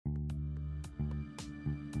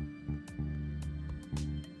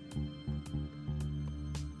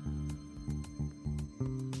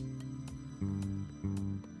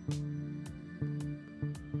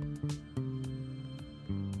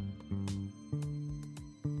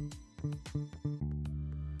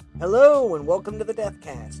Hello and welcome to the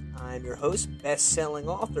Deathcast. I'm your host, best-selling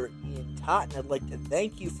author Ian Totten. I'd like to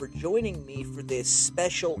thank you for joining me for this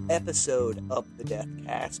special episode of the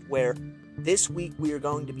Deathcast, where this week we are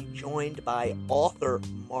going to be joined by author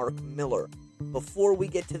Mark Miller. Before we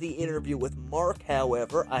get to the interview with Mark,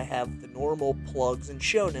 however, I have the normal plugs and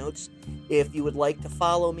show notes. If you would like to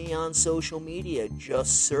follow me on social media,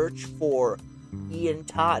 just search for Ian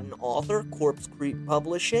Totten, author, Corpse Creek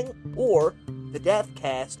Publishing, or The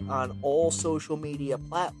Deathcast on all social media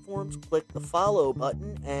platforms. Click the follow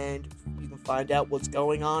button and you can find out what's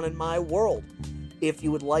going on in my world. If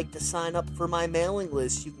you would like to sign up for my mailing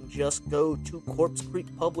list, you can just go to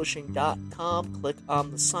corpsecreekpublishing.com, click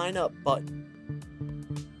on the sign up button.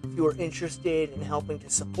 If you are interested in helping to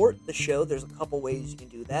support the show, there's a couple ways you can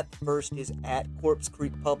do that. The first is at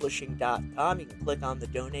corpsecreekpublishing.com. You can click on the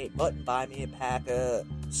donate button, buy me a pack of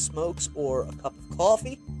smokes or a cup of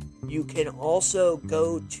coffee. You can also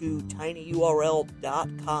go to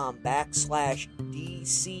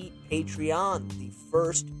tinyurl.com/DC Patreon. The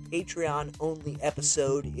first Patreon-only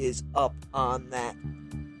episode is up on that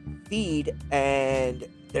feed, and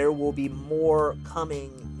there will be more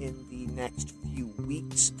coming in the next few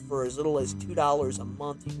weeks. For as little as $2 a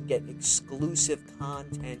month, you can get exclusive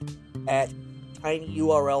content at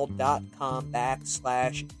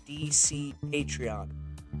tinyurl.com/DC Patreon.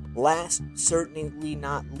 Last, certainly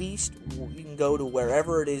not least, you can go to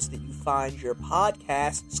wherever it is that you find your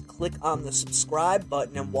podcasts, click on the subscribe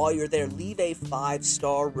button, and while you're there, leave a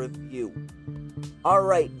 5-star review.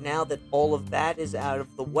 Alright, now that all of that is out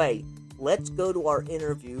of the way, let's go to our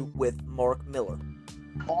interview with Mark Miller.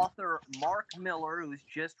 Author Mark Miller, who's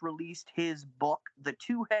just released his book, The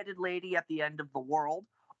Two-Headed Lady at the End of the World,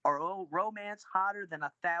 a romance hotter than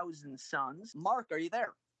 1,000 suns. Mark, are you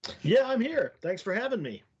there? Yeah, I'm here. Thanks for having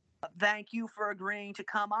me. Thank you for agreeing to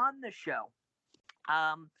come on the show.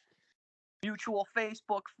 Mutual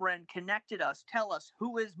Facebook friend connected us. Tell us,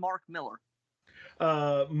 who is Mark Miller?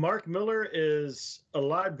 Mark Miller is a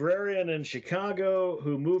librarian in Chicago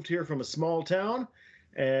who moved here from a small town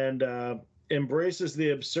and embraces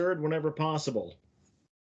the absurd whenever possible.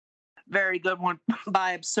 Very good one.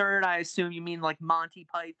 By absurd, I assume you mean like Monty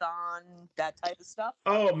Python, that type of stuff?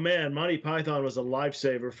 Oh, man, Monty Python was a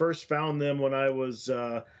lifesaver. First found them when I was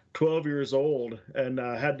 12 years old and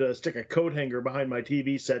had to stick a coat hanger behind my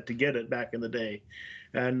TV set to get it back in the day.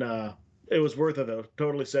 And it was worth it, though.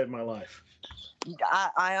 Totally saved my life.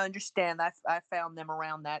 I understand. I found them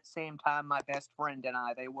around that same time, my best friend and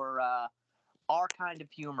I. They were our kind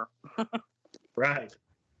of humor. Right.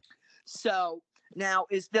 So, now,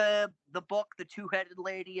 is the book, The Two-Headed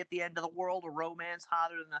Lady at the End of the World, a romance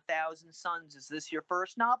hotter than 1,000 suns? Is this your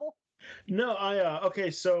first novel? No,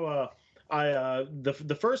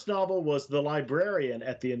 the first novel was The Librarian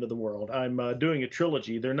at the End of the World. I'm doing a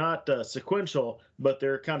trilogy. They're not sequential, but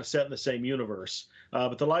they're kind of set in the same universe.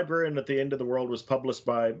 But The Librarian at the End of the World was published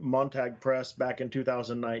by Montag Press back in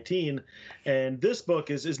 2019, and this book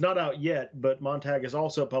is not out yet, but Montag is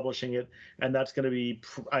also publishing it, and that's going to be,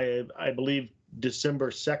 I believe,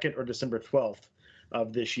 December 2nd or December 12th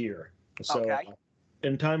of this year. So, okay.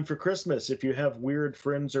 In time for Christmas, if you have weird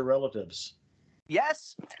friends or relatives.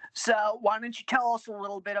 Yes. So why don't you tell us a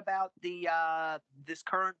little bit about the this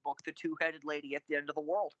current book, The Two-Headed Lady at the End of the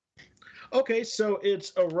World? Okay, so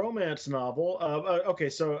it's a romance novel. Okay,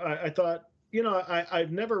 so I thought,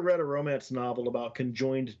 I've never read a romance novel about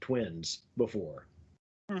conjoined twins before.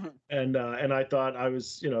 Mm-hmm. And I thought I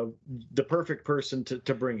was, the perfect person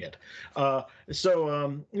to bring it. It's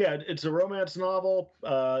a romance novel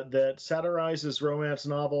that satirizes romance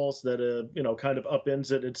novels that, kind of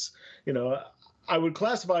upends it. It's, I would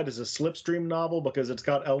classify it as a slipstream novel because it's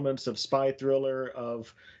got elements of spy thriller,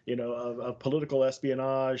 of political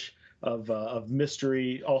espionage, of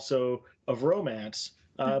mystery, also of romance.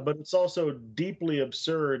 But it's also deeply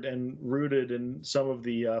absurd and rooted in some of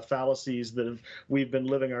the fallacies that we've been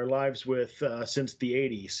living our lives with since the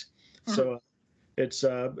 80s. So it's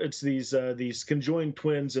these conjoined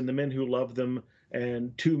twins and the men who love them,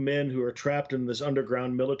 and two men who are trapped in this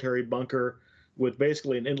underground military bunker with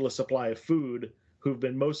basically an endless supply of food, who've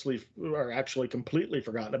been actually completely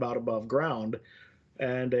forgotten about above ground,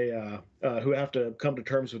 and who have to come to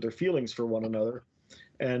terms with their feelings for one another.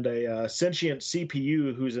 And a sentient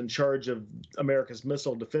CPU who's in charge of America's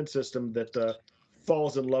missile defense system that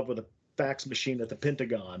falls in love with a fax machine at the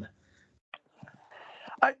Pentagon.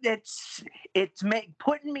 It's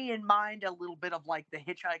putting me in mind a little bit of like The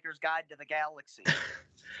Hitchhiker's Guide to the Galaxy.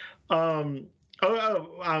 Well,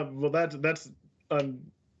 that's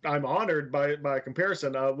I'm honored by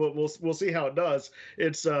comparison. We'll see how it does.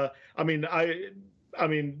 It's I mean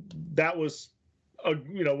that was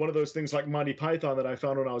one of those things like Monty Python that I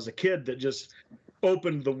found when I was a kid that just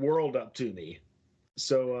opened the world up to me.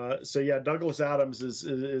 So yeah, Douglas Adams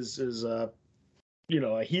is a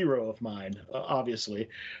hero of mine, obviously.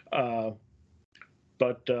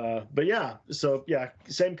 But yeah, so yeah,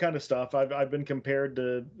 same kind of stuff. I've been compared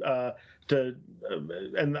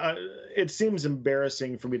and it seems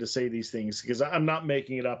embarrassing for me to say these things because I'm not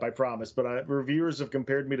making it up, I promise. But reviewers have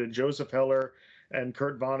compared me to Joseph Heller and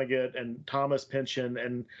Kurt Vonnegut and Thomas Pynchon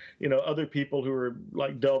and other people who are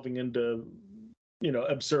like delving into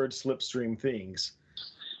absurd slipstream things.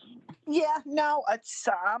 Yeah, no,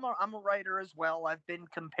 I'm a writer as well. I've been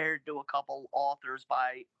compared to a couple authors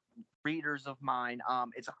by readers of mine.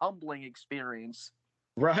 It's a humbling experience.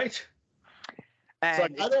 Right? And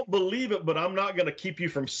it's like, I don't believe it, but I'm not going to keep you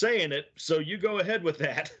from saying it, so you go ahead with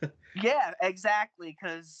that. Yeah, exactly,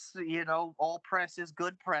 because, all press is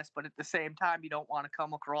good press, but at the same time, you don't want to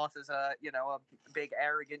come across as a big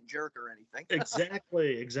arrogant jerk or anything.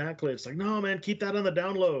 Exactly. It's like, no, man, keep that on the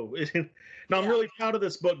down low. No, I'm really proud of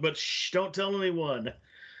this book, but shh, don't tell anyone.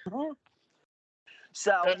 Mm-hmm.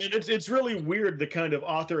 So I mean, it's really weird, the kind of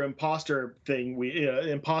author imposter thing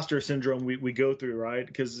imposter syndrome we go through, right?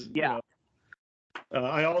 Because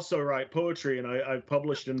I also write poetry, and I've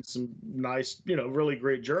published in some nice, really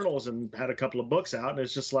great journals, and had a couple of books out. And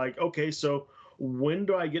it's just like, okay, so when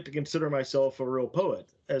do I get to consider myself a real poet,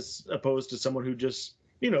 as opposed to someone who just,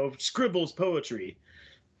 scribbles poetry?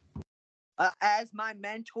 As my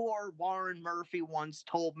mentor Warren Murphy once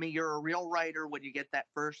told me, you're a real writer when you get that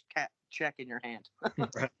first check in your hand.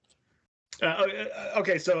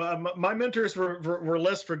 Okay, so my mentors were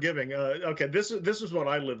less forgiving. Okay, this is what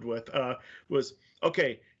I lived with. Was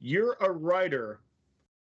okay. You're a writer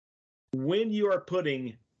when you are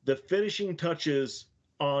putting the finishing touches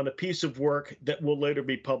on a piece of work that will later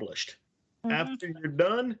be published. Mm-hmm. After you're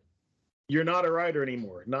done, you're not a writer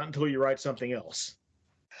anymore. Not until you write something else.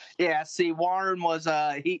 Yeah. See, Warren was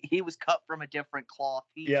he was cut from a different cloth.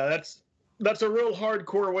 Yeah, that's a real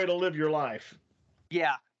hardcore way to live your life.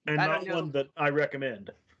 Yeah. And not one that I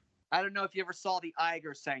recommend. I don't know if you ever saw the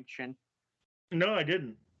Iger Sanction. No, I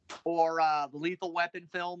didn't. Or the Lethal Weapon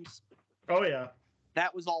films. Oh, yeah.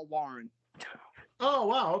 That was all Warren. Oh,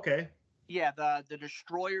 wow, okay. Yeah, the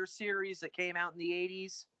Destroyer series that came out in the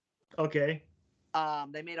 80s. Okay.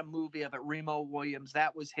 They made a movie of it, Remo Williams.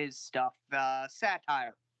 That was his stuff.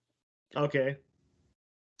 Satire. Okay.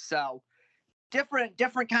 So, different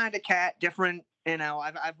kind of cat, different.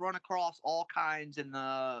 I've run across all kinds in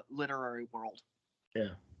the literary world. Yeah.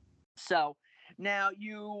 So now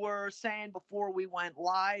you were saying before we went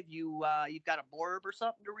live, you've got a blurb or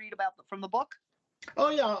something to read about from the book. Oh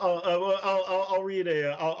yeah, I'll read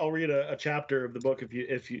a chapter of the book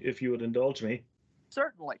if you would indulge me.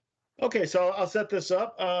 Certainly. Okay, so I'll set this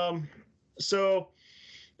up.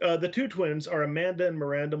 The two twins are Amanda and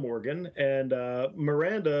Miranda Morgan, and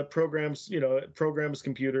Miranda programs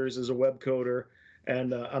computers as a web coder,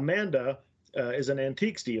 and Amanda is an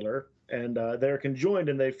antiques dealer, and they're conjoined,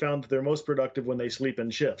 and they found that they're most productive when they sleep in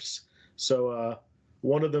shifts. So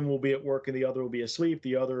one of them will be at work and the other will be asleep.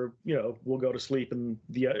 The other, will go to sleep, and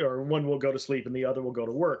one will go to sleep and the other will go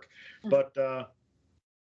to work. Mm-hmm. But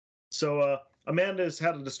Amanda's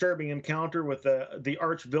had a disturbing encounter with the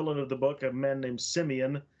arch villain of the book, a man named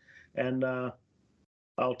Simeon, and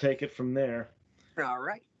I'll take it from there. All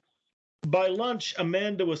right. By lunch,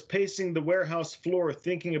 Amanda was pacing the warehouse floor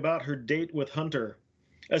thinking about her date with Hunter.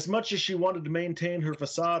 As much as she wanted to maintain her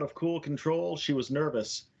facade of cool control, she was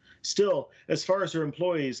nervous. Still, as far as her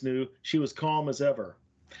employees knew, she was calm as ever.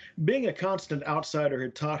 Being a constant outsider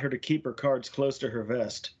had taught her to keep her cards close to her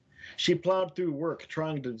vest. She plowed through work,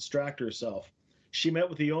 trying to distract herself. She met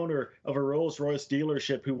with the owner of a Rolls-Royce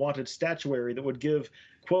dealership who wanted statuary that would give,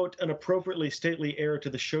 quote, an appropriately stately air to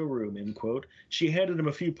the showroom, end quote. She handed him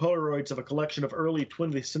a few Polaroids of a collection of early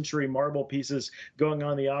 20th century marble pieces going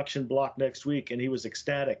on the auction block next week, and he was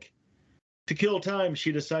ecstatic. To kill time,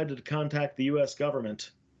 she decided to contact the U.S.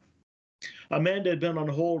 government. Amanda had been on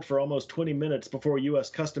hold for almost 20 minutes before a U.S.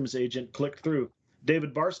 Customs agent clicked through.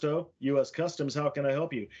 David Barstow, U.S. Customs, how can I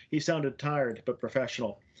help you? He sounded tired but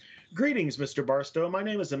professional. Greetings, Mr. Barstow. My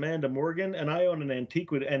name is Amanda Morgan, and I own an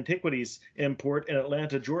antiquities import in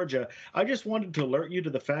Atlanta, Georgia. I just wanted to alert you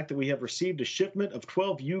to the fact that we have received a shipment of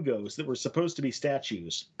 12 Yugos that were supposed to be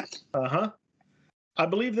statues. Uh-huh. I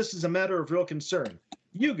believe this is a matter of real concern.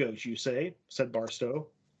 Yugos, you say, said Barstow.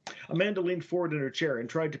 Amanda leaned forward in her chair and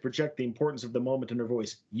tried to project the importance of the moment in her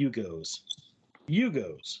voice. Yugos.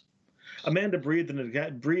 Yugos. Amanda breathed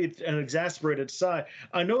an exasperated sigh.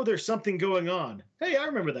 I know there's something going on. Hey, I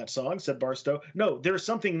remember that song, said Barstow. No, there's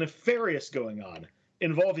something nefarious going on.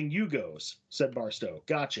 involving Yugos, said Barstow.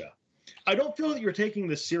 Gotcha. I don't feel that you're taking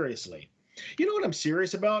this seriously. You know what I'm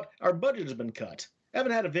serious about? Our budget has been cut. I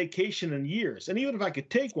haven't had a vacation in years, and even if I could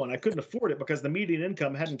take one, I couldn't afford it because the median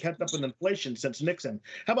income hadn't kept up with inflation since Nixon.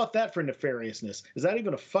 How about that for nefariousness? Is that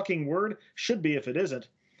even a fucking word? Should be if it isn't.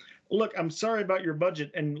 Look, I'm sorry about your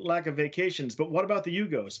budget and lack of vacations, but what about the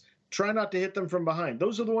Yugos? Try not to hit them from behind.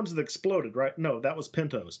 Those are the ones that exploded, right? No, that was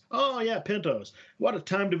Pintos. Oh, yeah, Pintos. What a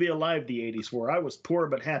time to be alive the 80s were. I was poor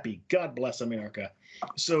but happy. God bless America.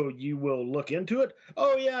 So you will look into it?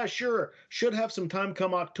 Oh, yeah, sure. Should have some time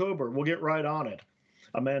come October. We'll get right on it.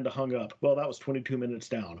 Amanda hung up. Well, that was 22 minutes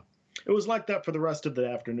down. It was like that for the rest of the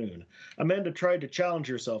afternoon. Amanda tried to challenge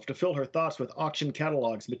herself to fill her thoughts with auction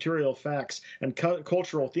catalogs, material facts, and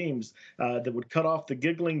cultural themes that would cut off the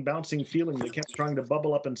giggling, bouncing feeling that kept trying to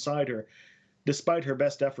bubble up inside her, despite her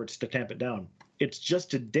best efforts to tamp it down. It's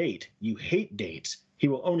just a date. You hate dates. He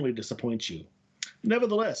will only disappoint you.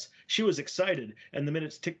 Nevertheless, she was excited, and the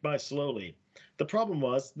minutes ticked by slowly. The problem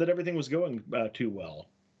was that everything was going too well.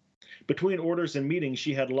 Between orders and meetings,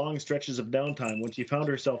 she had long stretches of downtime when she found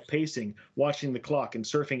herself pacing, watching the clock, and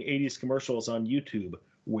surfing 80s commercials on YouTube.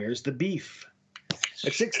 Where's the beef?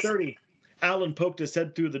 At 6:30, Alan poked his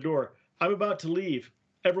head through the door. I'm about to leave.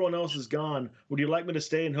 Everyone else is gone. Would you like me to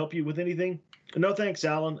stay and help you with anything? No thanks,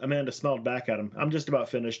 Alan. Amanda smiled back at him. I'm just about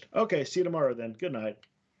finished. Okay, see you tomorrow then. Good night.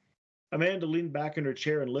 Amanda leaned back in her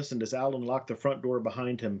chair and listened as Alan locked the front door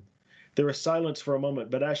behind him. There was silence for a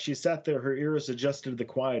moment, but as she sat there, her ears adjusted to the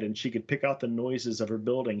quiet and she could pick out the noises of her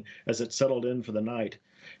building as it settled in for the night.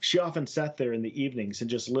 She often sat there in the evenings and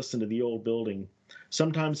just listened to the old building.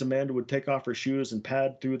 Sometimes Amanda would take off her shoes and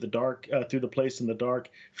pad through the place in the dark,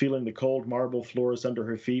 feeling the cold marble floors under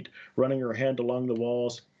her feet, running her hand along the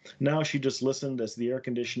walls. Now she just listened as the air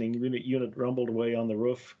conditioning unit rumbled away on the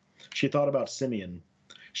roof. She thought about Simeon.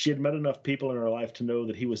 She had met enough people in her life to know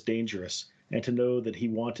that he was dangerous, and to know that he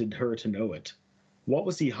wanted her to know it. What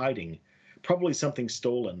was he hiding? Probably something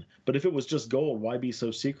stolen, but if it was just gold, why be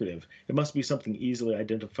so secretive? It must be something easily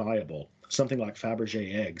identifiable, something like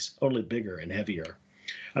Fabergé eggs, only bigger and heavier.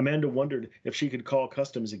 Amanda wondered if she could call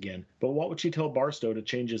customs again, but what would she tell Barstow to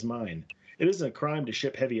change his mind? It isn't a crime to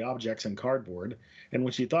ship heavy objects in cardboard, and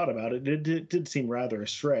when she thought about it, it did seem rather a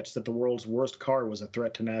stretch that the world's worst car was a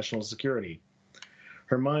threat to national security.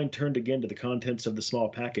 Her mind turned again to the contents of the small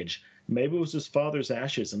package. Maybe it was his father's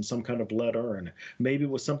ashes in some kind of lead urn. Maybe it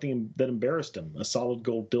was something that embarrassed him, a solid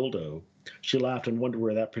gold dildo. She laughed and wondered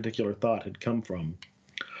where that particular thought had come from.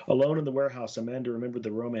 Alone in the warehouse, Amanda remembered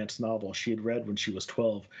the romance novel she had read when she was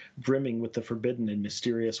 12, brimming with the forbidden and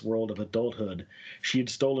mysterious world of adulthood. She had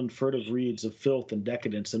stolen furtive reads of filth and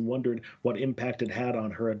decadence and wondered what impact it had on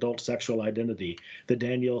her adult sexual identity. The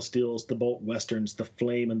Danielle Steels, the Bolt Westerns, the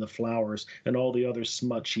Flame and the Flowers, and all the other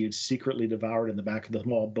smut she had secretly devoured in the back of the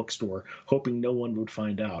small bookstore, hoping no one would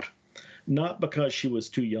find out. Not because she was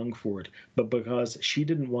too young for it, but because she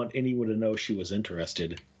didn't want anyone to know she was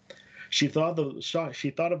interested. She thought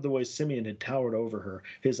of the way Simeon had towered over her,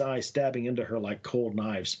 his eyes stabbing into her like cold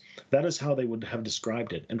knives. That is how they would have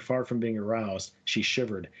described it, and far from being aroused, she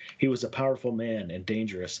shivered. He was a powerful man and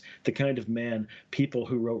dangerous, the kind of man people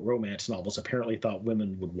who wrote romance novels apparently thought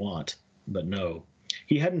women would want. But no.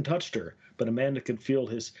 He hadn't touched her, but Amanda could feel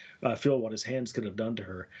what his hands could have done to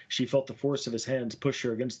her. She felt the force of his hands push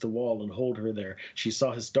her against the wall and hold her there. She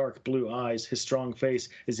saw his dark blue eyes, his strong face.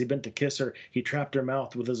 As he bent to kiss her, he trapped her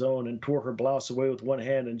mouth with his own and tore her blouse away with one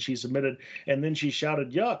hand, and she submitted. And then she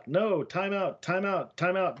shouted, "Yuck! No! Time out! Time out!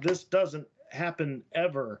 Time out! This doesn't happen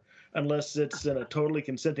ever." Unless it's in a totally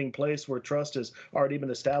consenting place where trust has already been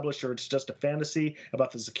established, or it's just a fantasy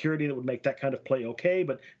about the security that would make that kind of play okay.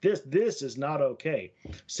 But this is not okay.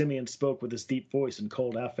 Simeon spoke with his deep voice and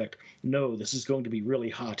cold affect. No, this is going to be really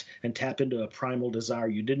hot and tap into a primal desire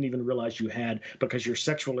you didn't even realize you had because your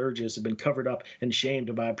sexual urges have been covered up and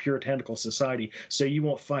shamed by a puritanical society. So you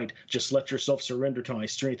won't fight. Just let yourself surrender to my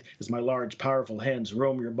strength as my large, powerful hands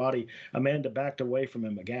roam your body. Amanda backed away from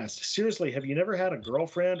him aghast. Seriously, have you never had a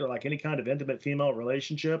girlfriend or like any kind of intimate female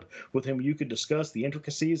relationship with whom you could discuss the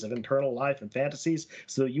intricacies of internal life and fantasies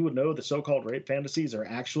so that you would know the so-called rape fantasies are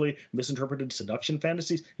actually misinterpreted seduction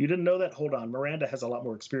fantasies? You didn't know that? Hold on. Miranda has a lot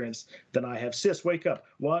more experience than I have. Sis, wake up.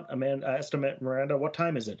 What? Amanda asked Miranda, what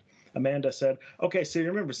time is it? Amanda said, okay, so you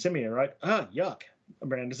remember Simeon, right? Ah, yuck.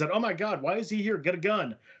 Miranda said, oh my God, why is he here? Get a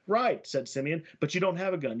gun. Right, said Simeon, but you don't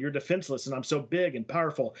have a gun. You're defenseless, and I'm so big and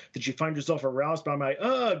powerful that you find yourself aroused by my,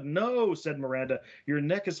 ugh, no, said Miranda. Your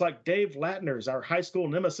neck is like Dave Latner's, our high school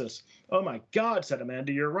nemesis. Oh my God, said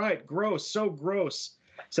Amanda, you're right. Gross, so gross,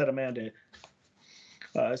 said Amanda.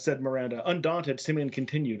 said Miranda. Undaunted, Simeon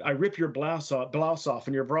continued. I rip your blouse off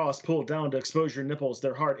and your bra is pulled down to expose your nipples.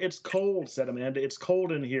 They're hard. It's cold, said Amanda. It's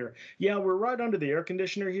cold in here. Yeah, we're right under the air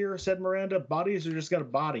conditioner here, said Miranda. Bodies are just got a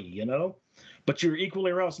body, you know? But you're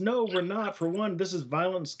equally aroused. No, we're not. For one, this is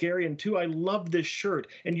violent and scary. And two, I love this shirt.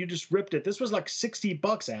 And you just ripped it. This was like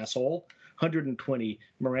 $60, asshole. 120.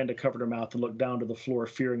 Miranda covered her mouth and looked down to the floor,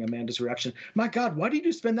 fearing Amanda's reaction. My God, why did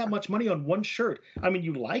you spend that much money on one shirt? I mean,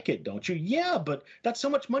 you like it, don't you? Yeah, but that's so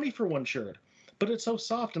much money for one shirt. But it's so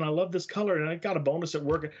soft, and I love this color, and I got a bonus at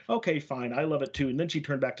work. Okay, fine, I love it too. And then she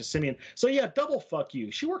turned back to Simeon. So yeah, double fuck you.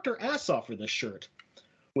 She worked her ass off for this shirt.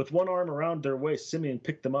 With one arm around their waist, Simeon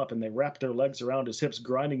picked them up and they wrapped their legs around his hips,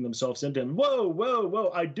 grinding themselves into him. Whoa, whoa, whoa.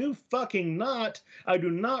 I do fucking not. I do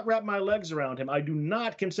not wrap my legs around him. I do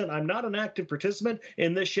not consent. I'm not an active participant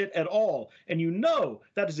in this shit at all. And you know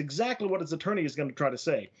that is exactly what his attorney is going to try to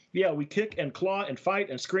say. Yeah, we kick and claw and fight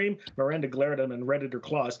and scream. Miranda glared at him and reddened her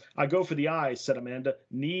claws. I go for the eyes, said Amanda.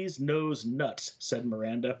 Knees, nose, nuts, said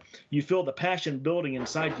Miranda. You feel the passion building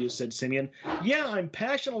inside you, said Simeon. Yeah, I'm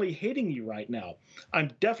passionately hating you right now. I'm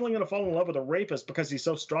definitely going to fall in love with a rapist because he's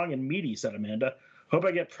so strong and meaty, said Amanda. Hope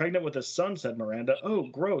I get pregnant with his son, said Miranda. Oh,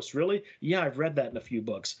 gross, really? Yeah, I've read that in a few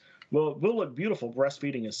books. Well, we'll look beautiful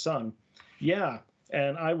breastfeeding his son. Yeah,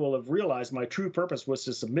 and I will have realized my true purpose was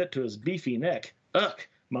to submit to his beefy neck. Ugh,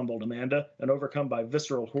 mumbled Amanda, and overcome by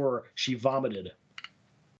visceral horror, she vomited.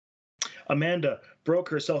 Amanda broke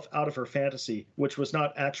herself out of her fantasy, which was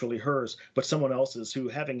not actually hers, but someone else's, who,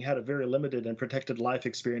 having had a very limited and protected life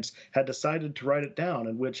experience, had decided to write it down,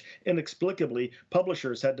 and which, inexplicably,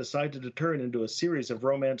 publishers had decided to turn into a series of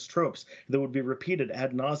romance tropes that would be repeated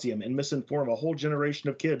ad nauseum and misinform a whole generation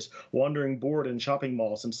of kids wandering bored in shopping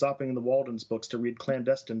malls and stopping in the Walden's books to read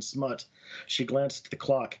clandestine smut. She glanced at the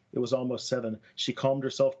clock. It was almost 7. She calmed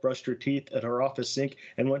herself, brushed her teeth at her office sink,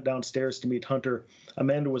 and went downstairs to meet Hunter.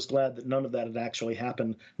 Amanda was glad that none of that had actually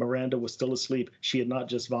happened. Miranda was still asleep. She had not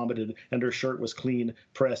just vomited, and her shirt was clean,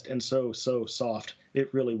 pressed, and so soft.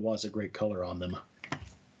 It really was a great color on them.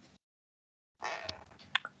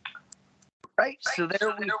 Right, so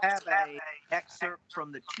there we have an excerpt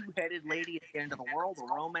from The Two-Headed Lady at the End of the World,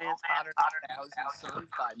 a romance pattern of 1,000 Suns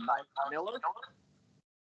by Mike Miller.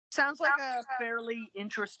 Sounds like a fairly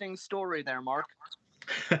interesting story there, Mark.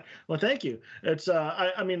 Well, thank you. It's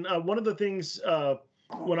one of the things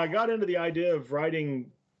when I got into the idea of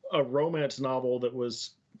writing a romance novel that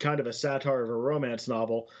was kind of a satire of a romance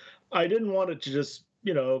novel, I didn't want it to just,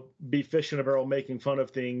 be fish in a barrel making fun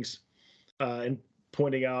of things and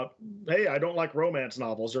pointing out, hey, I don't like romance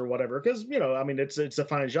novels or whatever, because it's a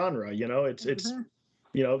fine genre. It's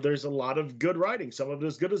there's a lot of good writing, some of it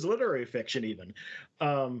as good as literary fiction even.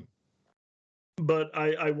 But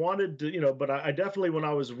I wanted to, but I definitely, when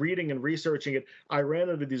I was reading and researching it, I ran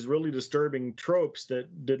into these really disturbing tropes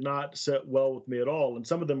that did not sit well with me at all. And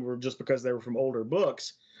some of them were just because they were from older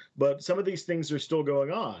books, but some of these things are still going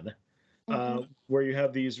on, where you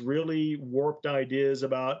have these really warped ideas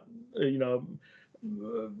about,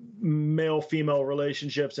 male-female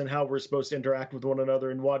relationships and how we're supposed to interact with one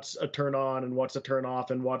another and what's a turn on and what's a turn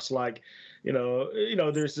off and what's like,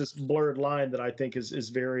 there's this blurred line that I think is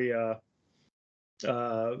very, I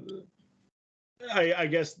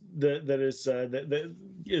guess that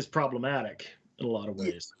is problematic in a lot of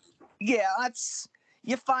ways. Yeah,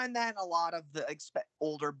 you find that in a lot of the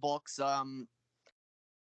older books.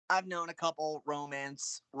 I've known a couple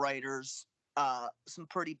romance writers, some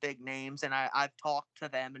pretty big names, and I've talked to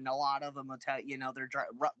them, and a lot of them will tell a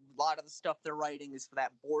lot of the stuff they're writing is for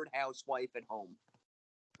that bored housewife at home.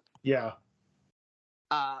 Yeah.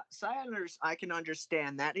 So I can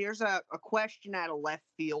understand that. Here's a question out of left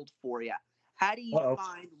field for you. How do you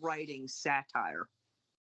find writing satire?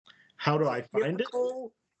 How do I find it?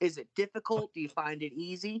 Is it difficult? Do you find it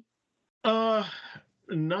easy?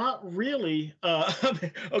 Not really.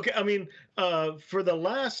 Okay, for the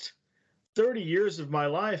last 30 years of my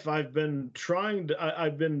life, I've been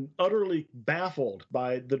I've been utterly baffled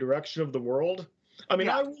by the direction of the world. I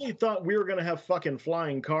really thought we were going to have fucking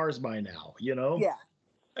flying cars by now, Yeah.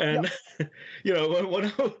 And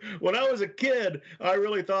when I was a kid, I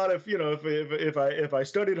really thought if I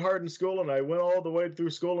studied hard in school and I went all the way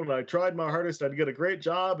through school and I tried my hardest, I'd get a great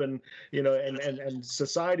job, and and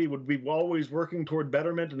society would be always working toward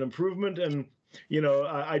betterment and improvement, and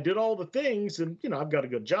I did all the things, and I've got a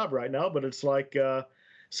good job right now, but it's like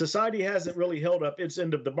society hasn't really held up its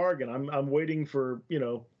end of the bargain. I'm waiting for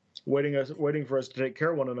waiting for us to take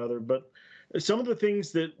care of one another, but some of the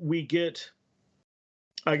things that we get,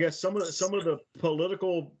 I guess some of the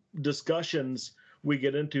political discussions we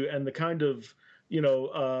get into and the kind of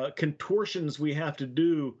contortions we have to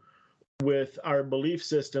do with our belief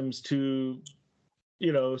systems to,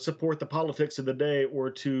 support the politics of the day, or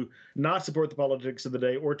to not support the politics of the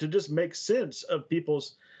day, or to just make sense of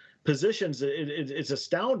people's positions. It's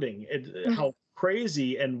astounding how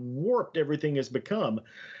crazy and warped everything has become.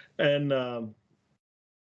 And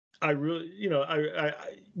I really,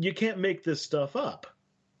 you can't make this stuff up.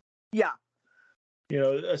 Yeah.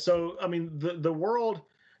 So I mean, the world,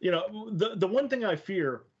 the one thing I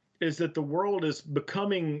fear is that the world is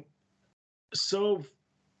becoming so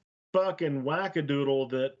fucking wackadoodle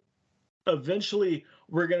that eventually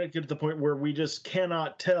we're going to get to the point where we just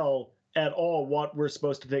cannot tell at all what we're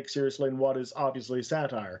supposed to take seriously and what is obviously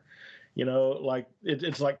satire. Like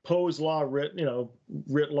it's like Poe's law writ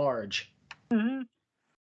large. Mm-hmm.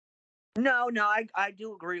 No, I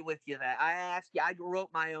do agree with you that I wrote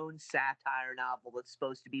my own satire novel that's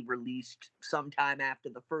supposed to be released sometime after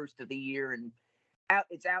the first of the year, and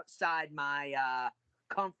it's outside my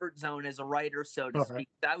comfort zone as a writer, so to speak.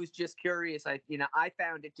 I was just curious. I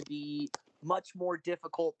found it to be much more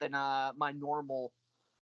difficult than my normal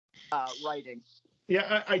writing.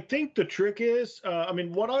 Yeah, I think the trick is, I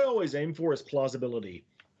mean, what I always aim for is plausibility.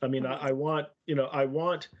 I mean, I want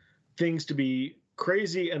things to be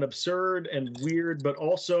crazy and absurd and weird, but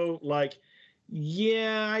also like,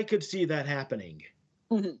 yeah, I could see that happening.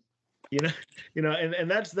 Mm-hmm.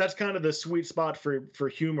 And that's kind of the sweet spot for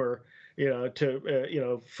humor,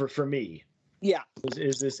 for me. Yeah.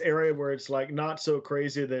 Is this area where it's like not so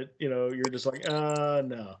crazy that, you're just like,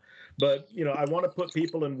 no. But, I want to put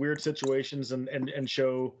people in weird situations and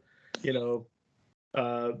show,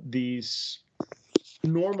 these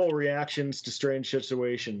normal reactions to strange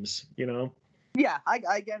situations, Yeah,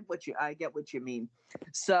 I get what you mean.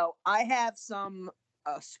 So I have some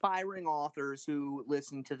aspiring authors who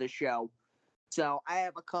listen to the show. So I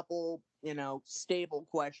have a couple, stable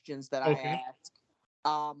questions that I ask.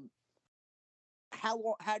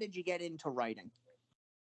 How did you get into writing?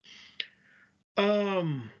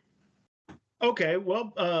 Okay,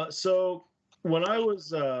 well, so when I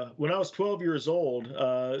was 12 years old,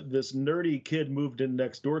 this nerdy kid moved in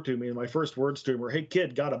next door to me, and my first words to him were, "Hey,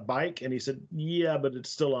 kid, got a bike?" And he said, "Yeah, but it's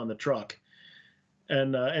still on the truck."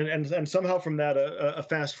 And somehow from that, a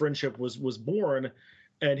fast friendship was born.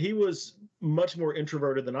 And he was much more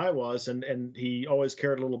introverted than I was, and he always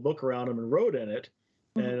carried a little book around him and wrote in it.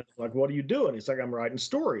 And I'm like, "What are you doing?" He's like, "I'm writing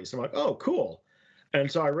stories." I'm like, "Oh, cool."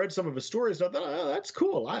 And so I read some of his stories, and I thought, "Oh, that's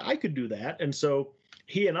cool. I could do that." And so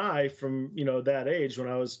he and I, from that age, when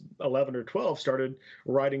I was 11 or 12, started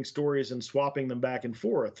writing stories and swapping them back and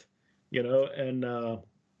forth,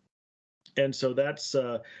 and so that's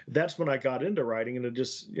when I got into writing, and it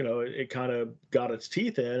just it kind of got its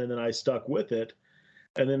teeth in, and then I stuck with it.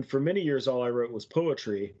 And then for many years, all I wrote was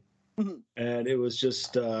poetry, and it was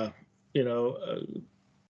just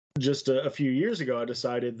just a few years ago, I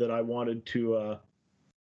decided that I wanted to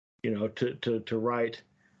to write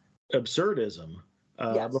absurdism.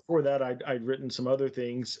 Yes. Before that, I'd written some other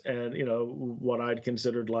things, and what I'd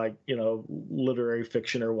considered like literary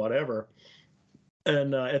fiction or whatever.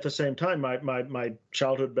 And at the same time, my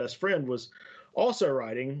childhood best friend was also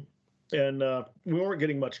writing, and we weren't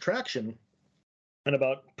getting much traction. And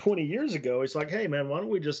about 20 years ago, he's like, "Hey, man, why don't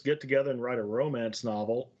we just get together and write a romance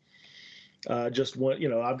novel? Just one,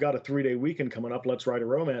 I've got a 3-day weekend coming up. Let's write a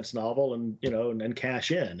romance novel and and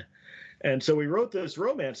cash in." And so we wrote this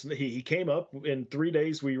romance. He came up in 3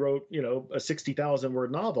 days. We wrote a 60,000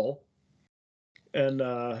 word novel, and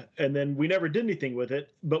then we never did anything with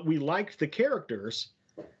it. But we liked the characters,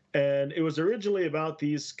 and it was originally about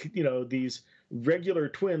these these regular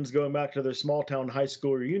twins going back to their small town high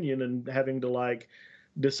school reunion and having to like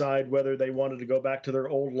decide whether they wanted to go back to their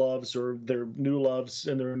old loves or their new loves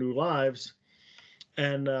in their new lives.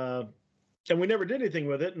 And we never did anything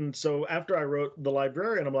with it. And so after I wrote The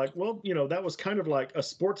Librarian, I'm like, well, that was kind of like a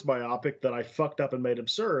sports biopic that I fucked up and made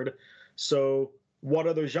absurd. So what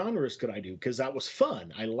other genres could I do? Because that was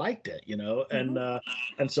fun. I liked it,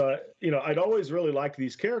 and so I'd always really liked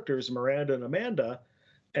these characters, Miranda and Amanda,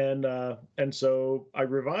 and so I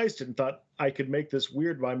revised it and thought I could make this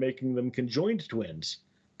weird by making them conjoined twins,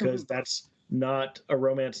 because that's not a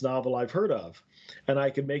romance novel I've heard of, and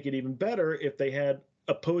I could make it even better if they had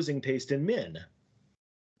opposing taste in men,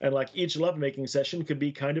 and like each lovemaking session could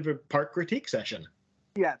be kind of a part critique session.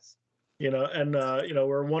 Yes. And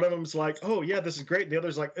where one of them's like, "Oh yeah, this is great," and the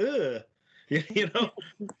other's like, "Ugh,"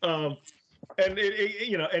 and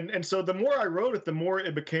and so the more I wrote it, the more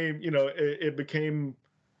it became, it became,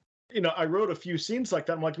 I wrote a few scenes like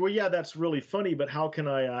that. I'm like, well, yeah, that's really funny, but how can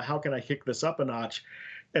I kick this up a notch?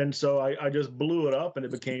 And so I just blew it up, and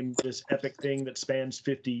it became this epic thing that spans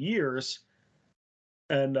 50 years.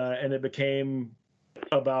 and it became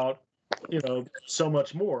about so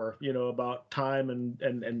much more, about time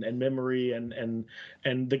and memory and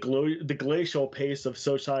the glacial pace of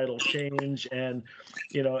societal change, and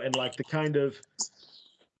like the kind of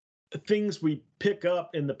things we pick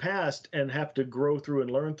up in the past and have to grow through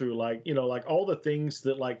and learn through, like all the things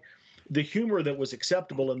that, like, the humor that was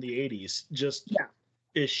acceptable in the 80s just Yeah.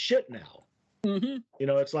 is shit now. Mm-hmm.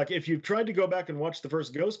 It's like if you've tried to go back and watch the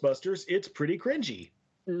first Ghostbusters, it's pretty cringy.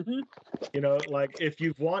 Mm-hmm. Like if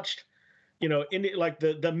you've watched, like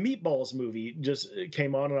the Meatballs movie just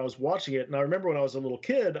came on and I was watching it, and I remember when I was a little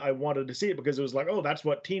kid, I wanted to see it because it was like, oh, that's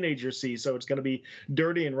what teenagers see, so it's going to be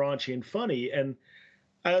dirty and raunchy and funny. And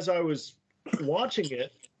as I was watching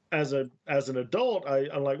it as an adult,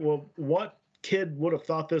 I'm like, well, what kid would have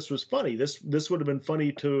thought this was funny? This would have been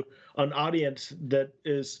funny to an audience that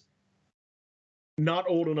is not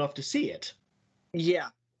old enough to see it. Yeah.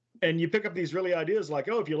 And you pick up these really ideas like,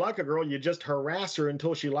 oh, if you like a girl, you just harass her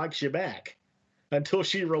until she likes you back, until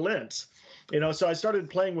she relents. So I started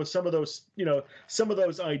playing with some of those, some of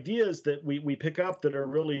those ideas that we pick up that are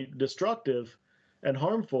really destructive and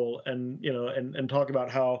harmful, and and talk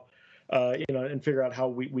about how, and figure out how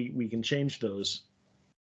we can change those.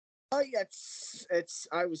 Oh, yeah, it's.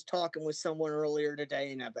 I was talking with someone earlier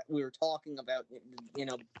today, and we were talking about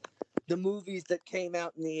the movies that came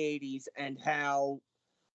out in the '80s and how.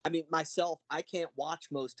 I mean, myself, I can't watch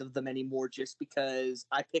most of them anymore just because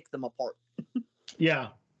I pick them apart. Yeah.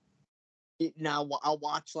 Now I'll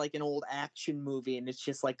watch like an old action movie, and it's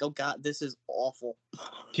just like, oh god, this is awful.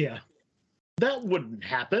 Yeah, that wouldn't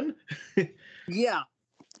happen. Yeah,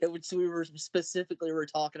 it was. We were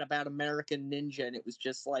talking about American Ninja, and it was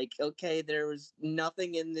just like, okay, there was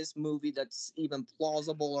nothing in this movie that's even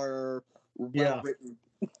plausible or well written.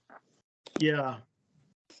 Yeah.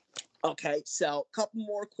 Okay, so a couple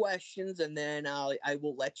more questions, and then I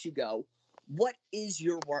will let you go. What is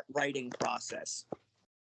your writing process?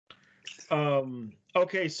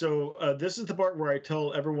 Okay, so this is the part where I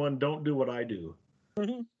tell everyone don't do what I do.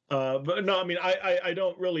 Mm-hmm. But no, I mean, I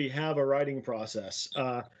don't really have a writing process.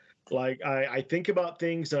 Like I think about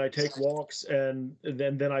things and I take walks, and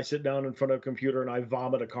then I sit down in front of a computer and I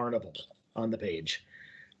vomit a carnival on the page.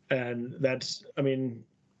 And that's, I mean,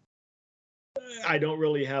 I don't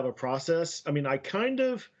really have a process. I mean, I kind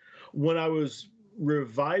of, when I was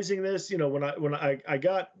revising this, when I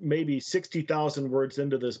got maybe 60,000 words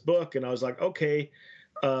into this book, and I was like, okay,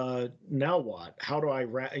 now what? How do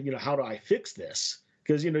I fix this?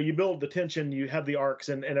 Because you build the tension, you have the arcs,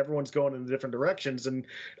 and everyone's going in different directions, and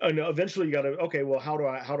eventually you got to, okay, well, how do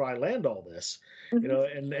I land all this?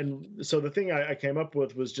 Mm-hmm. And so the thing I came up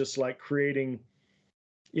with was just like creating,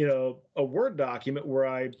 a Word document where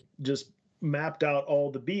I just mapped out all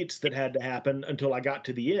the beats that had to happen until I got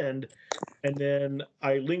to the end, and then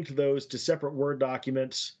I linked those to separate Word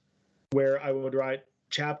documents where I would write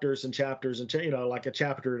chapters and chapters and like a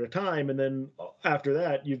chapter at a time, and then after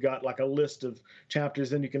that you've got like a list of chapters.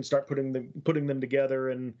 Then you can start putting them together,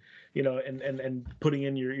 and and putting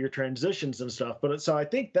in your transitions and stuff. But so I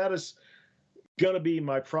think that is going to be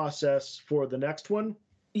my process for the next one.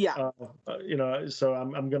 Yeah. So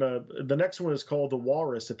I'm gonna. The next one is called The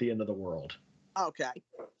Walrus at the End of the World. Okay.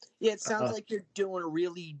 Yeah, it sounds like you're doing a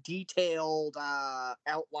really detailed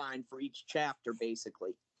outline for each chapter,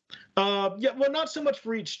 basically. Yeah, well, not so much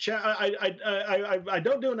for each chapter. I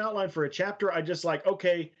don't do an outline for a chapter. I just like,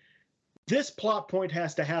 okay, this plot point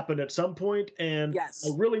has to happen at some point, and yes,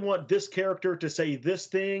 I really want this character to say this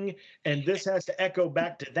thing, and this has to echo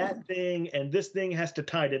back to that thing, and this thing has to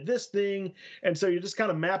tie to this thing, and so you just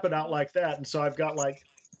kind of map it out like that. And so I've got like,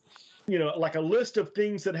 like a list of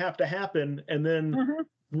things that have to happen, and then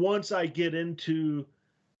once I get into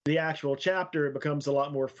the actual chapter, it becomes a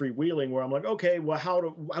lot more freewheeling, where I'm like, okay, well,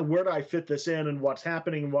 where do I fit this in, and what's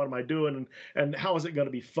happening, and what am I doing, and how is it going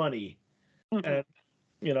to be funny? And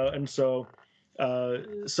and so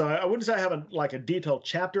I wouldn't say I have a detailed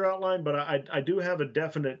chapter outline, but I do have a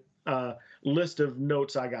definite list of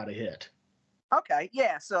notes I got to hit. Okay,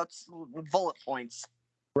 yeah, so it's bullet points.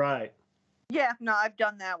 Right. Yeah, no, I've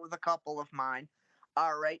done that with a couple of mine.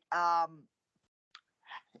 All right.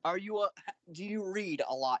 Do you read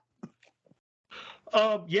a lot?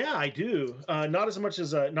 Yeah, I do. Not as much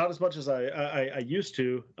as I used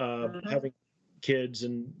to, having kids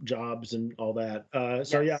and jobs and all that.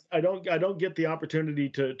 So yes. Yeah, I don't get the opportunity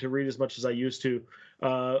to read as much as I used to.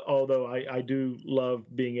 Although I do love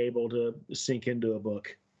being able to sink into a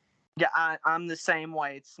book. Yeah, I'm the same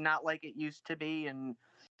way. It's not like it used to be, and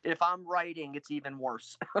if I'm writing, it's even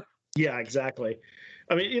worse. Yeah, exactly.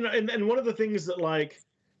 I mean, and one of the things that, like,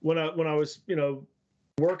 when I was,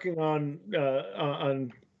 working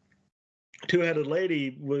on Two-Headed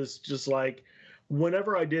Lady was just like,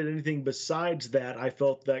 whenever I did anything besides that, I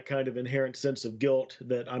felt that kind of inherent sense of guilt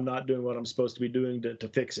that I'm not doing what I'm supposed to be doing to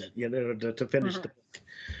fix it, to finish the book.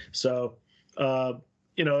 So,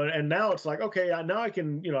 and now it's like, okay, now I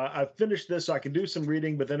can, I've finished this, so I can do some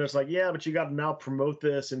reading, but then it's like, yeah, but you got to now promote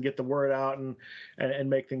this and get the word out and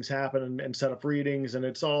make things happen and set up readings. And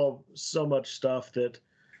it's all so much stuff that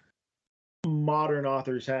modern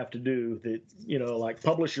authors have to do that, like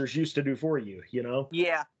publishers used to do for you,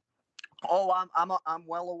 Yeah. Oh, I'm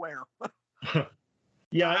well aware.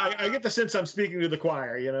 Yeah, I get the sense I'm speaking to the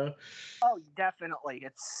choir, Oh, definitely.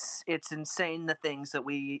 It's insane the things that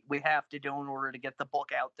we have to do in order to get the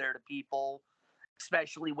book out there to people,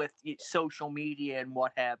 especially with social media and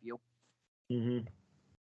what have you. Mm-hmm.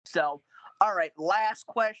 So, all right, last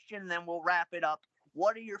question, then we'll wrap it up.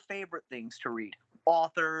 What are your favorite things to read?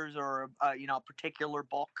 Authors or a particular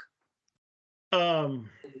book?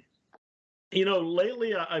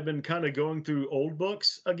 Lately I've been kind of going through old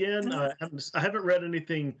books again. I haven't read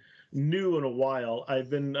anything new in a while.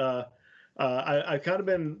 I've kind of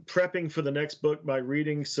been prepping for the next book by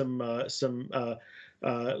reading some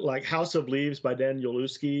like House of Leaves by Dan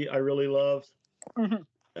Yolewski. I really love,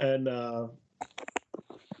 and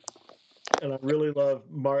I really love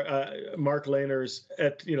Mark Lehner's,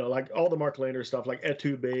 like all the Mark Lehner stuff, like Et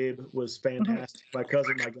tu, Babe was fantastic. My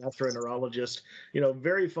cousin, my gastroenterologist,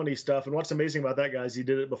 very funny stuff. And what's amazing about that guy is he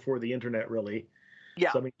did it before the internet, really.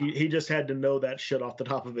 Yeah. So, I mean, he just had to know that shit off the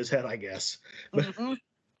top of his head, I guess. But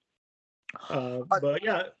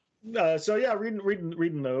yeah, so yeah,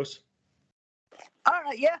 reading those. All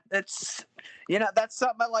right, yeah, that's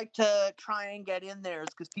something I like to try and get in there, is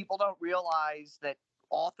because people don't realize that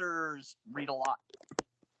authors read a lot.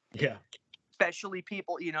 Yeah. Especially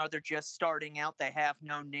people, they're just starting out. They have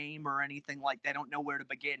no name or anything like. They don't know where to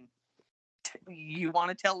begin. You want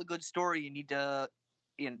to tell a good story, you need to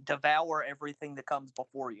devour everything that comes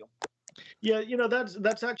before you. Yeah,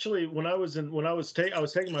 that's actually when I was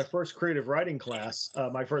taking my first creative writing class,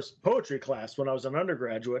 my first poetry class when I was an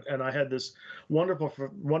undergraduate, and I had this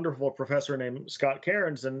wonderful professor named Scott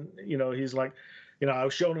Cairns, and he's like, I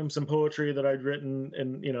was showing him some poetry that I'd written,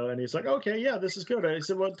 and and he's like, okay, yeah, this is good. I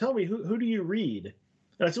said, well, tell me, who do you read?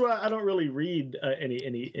 And I said, well, I don't really read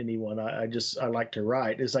anyone. I like to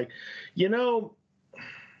write. It's like,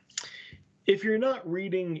 if you're not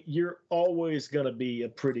reading, you're always going to be a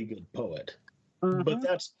pretty good poet. But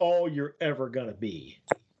that's all you're ever going to be.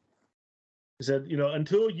 He said,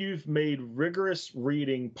 until you've made rigorous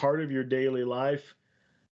reading part of your daily life,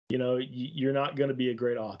 you're not going to be a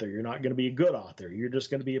great author. You're not going to be a good author. You're just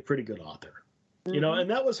going to be a pretty good author. And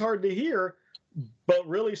that was hard to hear, but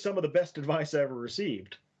really some of the best advice I ever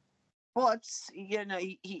received. Well, it's,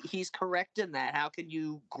 he's correct in that. How can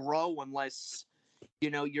you grow unless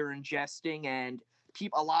you're ingesting, and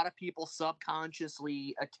a lot of people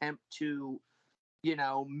subconsciously attempt to,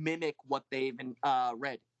 mimic what they've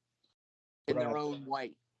read in their own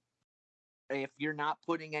way. If you're not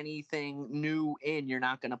putting anything new in, you're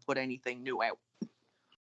not going to put anything new out.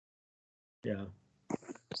 Yeah.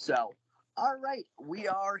 So, all right, we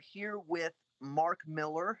are here with Mark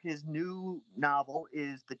Miller. His new novel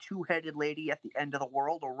is The Two-Headed Lady at the End of the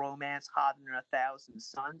World, a romance hotter than 1,000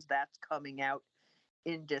 suns. That's coming out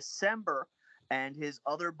in December, and his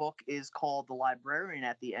other book is called The Librarian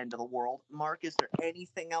at the End of the World. Mark, is there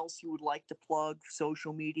anything else you would like to plug,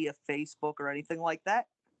 social media, Facebook, or anything like that?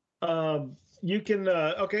 You can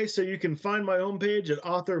so you can find my homepage at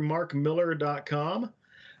authormarkmiller.com,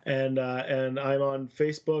 and I'm on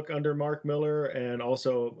Facebook under Mark Miller, and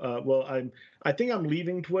also I think I'm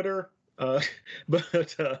leaving Twitter, but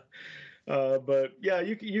yeah,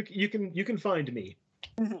 you can find me.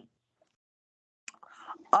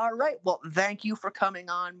 All right. Well, thank you for coming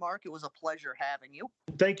on, Mark. It was a pleasure having you.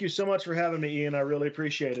 Thank you so much for having me, Ian. I really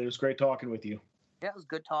appreciate it. It was great talking with you. Yeah, it was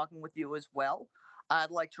good talking with you as well. I'd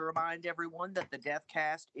like to remind everyone that the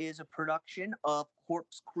Deathcast is a production of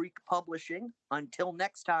Corpse Creek Publishing. Until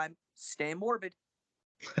next time, stay morbid.